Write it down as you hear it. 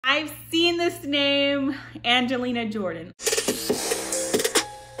I've seen this name, Angelina Jordan.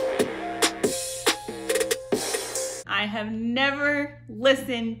 I have never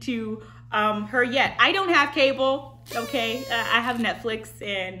listened to her yet. I don't have cable, okay? I have Netflix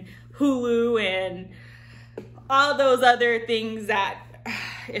and Hulu and all those other things that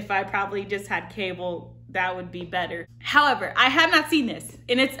if I probably just had cable, that would be better. However, I have not seen this,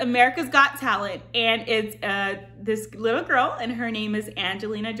 and it's America's Got Talent, and it's this little girl, and her name is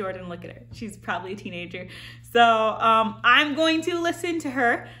Angelina Jordan. Look at her. She's probably a teenager. So I'm going to listen to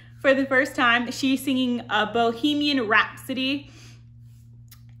her for the first time. She's singing a Bohemian Rhapsody,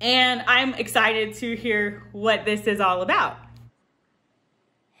 and I'm excited to hear what this is all about.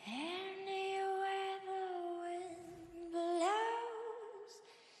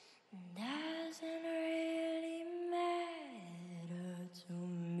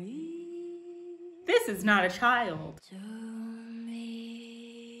 This is not a child.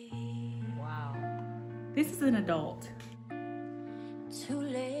 Wow. This is an adult. Too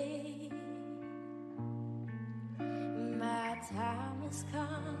late. My time has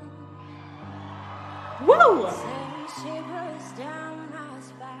come. Whoa!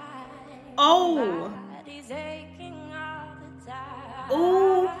 Oh.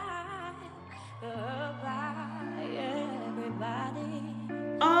 Oh.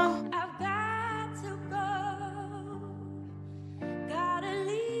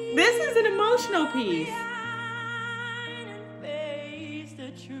 This is an emotional piece.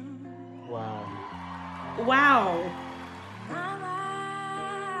 Wow. Wow.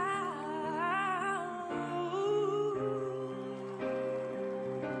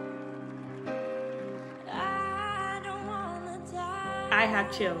 I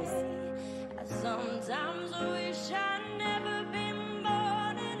have chills. Sometimes I wish I'd never been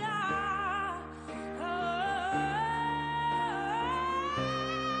born at all.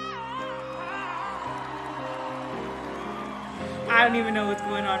 I don't even know what's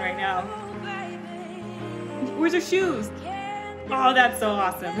going on right now. Where's her shoes? Oh, that's so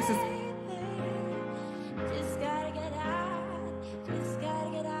awesome. This is...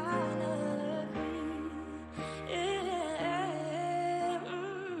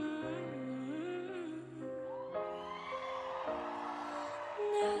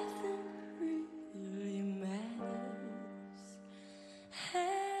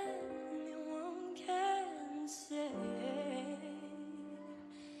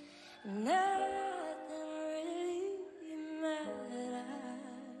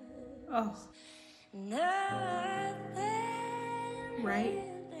 Oh. Right?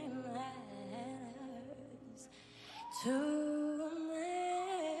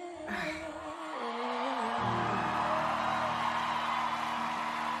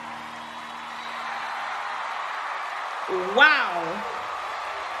 Wow.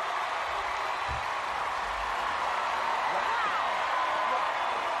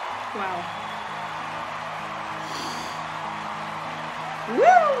 Wow.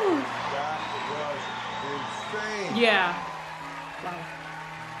 Woo! Insane. Yeah. Wow.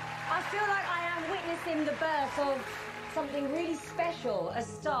 I feel like I am witnessing the birth of something really special, a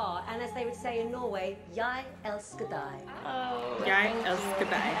star, and as they would say in Norway, jeg elsker deg. Oh, jeg elsker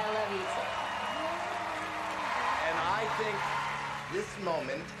deg. I love you too. And I think this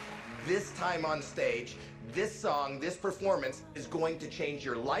moment, this time on stage, this song, this performance is going to change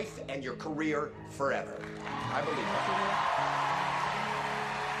your life and your career forever. I believe that.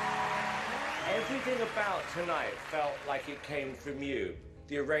 Everything about tonight felt like it came from you.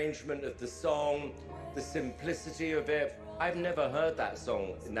 The arrangement of the song, the simplicity of it. I've never heard that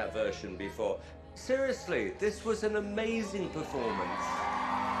song in that version before. Seriously, this was an amazing performance.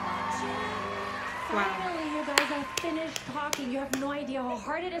 Wow. Finally, you guys have finished talking. You have no idea how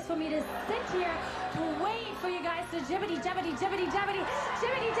hard it is for me to sit here to wait for you guys to jibbity, jibbity, jibbity, jibbity,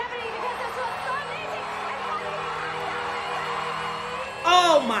 jibbity, jibbity, because this was so amazing.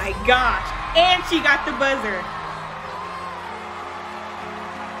 Oh my gosh. And she got the buzzer.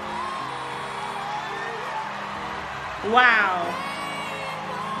 Wow.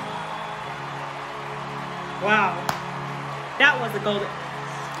 Wow. That was a golden...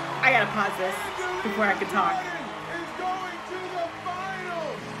 I gotta pause this before I can talk.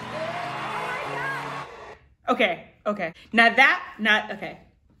 Okay. Now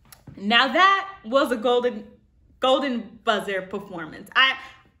that was a golden buzzer performance.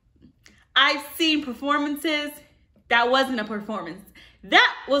 I've seen performances that wasn't a performance.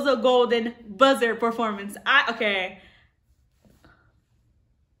 That was a golden buzzer performance. Okay.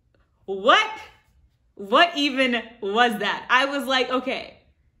 What even was that? I was like, okay.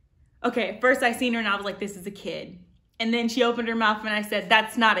 First I seen her and I was like, this is a kid. And then she opened her mouth and I said,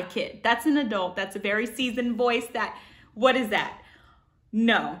 that's not a kid. That's an adult. That's a very seasoned voice. What is that?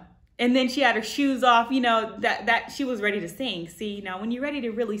 No. And then she had her shoes off, you know, that she was ready to sing. See, now when you're ready to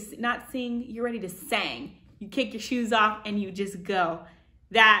really not sing, you're ready to sing. You kick your shoes off and you just go.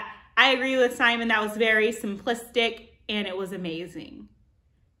 I agree with Simon. That was very simplistic and it was amazing.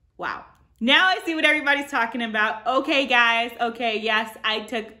 Wow. Now I see what everybody's talking about. Okay, guys. Okay, yes, I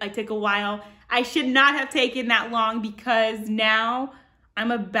took a while. I should not have taken that long because now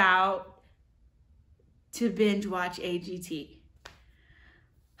I'm about to binge watch AGT.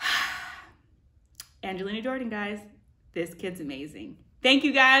 Angelina Jordan, guys. This kid's amazing. Thank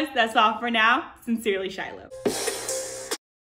you, guys. That's all for now. Sincerely, Shiloh.